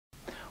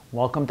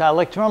Welcome to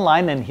iLecture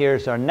Online, and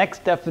here's our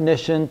next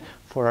definition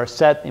for our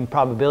set in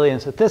probability and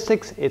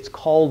statistics. It's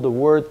called the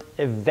word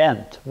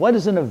event. What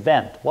is an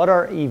event? What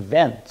are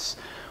events?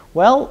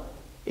 Well,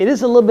 it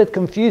is a little bit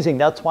confusing.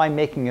 That's why I'm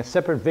making a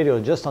separate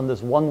video just on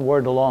this one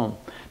word alone.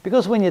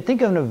 Because when you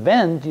think of an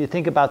event, you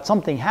think about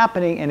something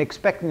happening and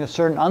expecting a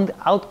certain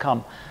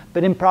outcome.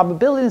 But in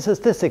probability and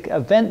statistics,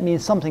 event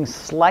means something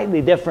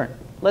slightly different.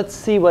 Let's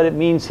see what it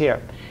means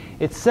here.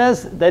 It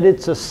says that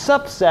it's a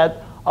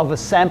subset of a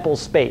sample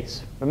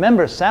space.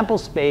 Remember, sample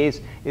space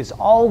is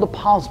all the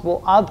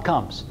possible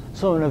outcomes.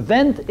 So an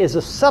event is a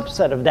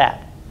subset of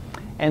that.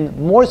 And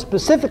more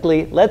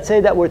specifically, let's say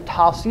that we're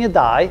tossing a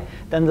die,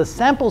 then the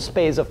sample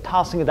space of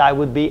tossing a die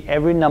would be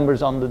every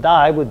numbers on the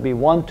die would be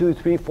 1, 2,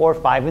 3, 4,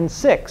 5, and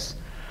 6.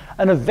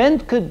 An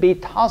event could be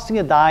tossing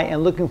a die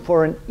and looking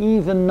for an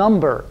even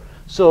number.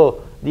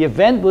 So the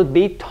event would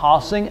be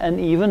tossing an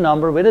even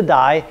number with a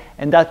die,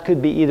 and that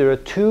could be either a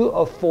 2,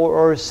 a 4,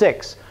 or a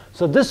 6.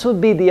 So this would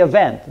be the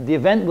event. The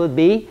event would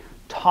be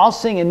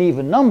tossing an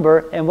even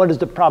number, and what is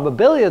the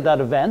probability of that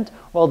event?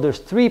 Well, there's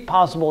 3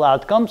 possible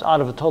outcomes out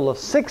of a total of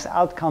 6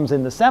 outcomes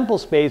in the sample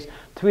space.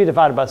 3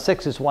 divided by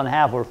 6 is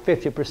 1/2, or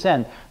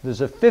 50%.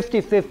 There's a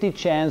 50-50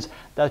 chance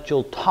that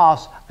you'll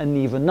toss an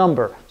even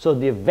number. So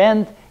the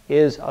event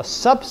is a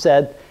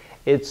subset.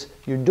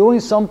 You're doing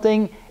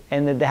something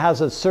and it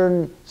has a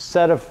certain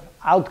set of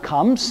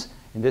outcomes.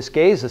 In this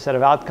case, the set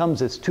of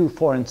outcomes is 2,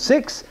 4, and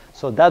 6.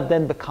 So that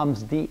then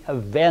becomes the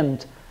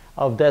event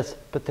of this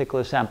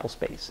particular sample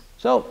space.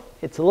 So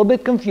it's a little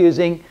bit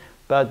confusing,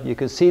 but you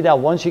can see that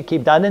once you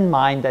keep that in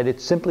mind, that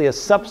it's simply a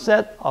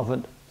subset of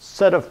a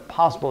set of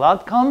possible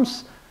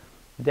outcomes,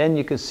 then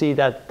you can see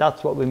that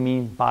that's what we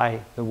mean by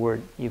the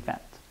word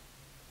event.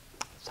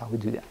 That's how we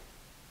do that.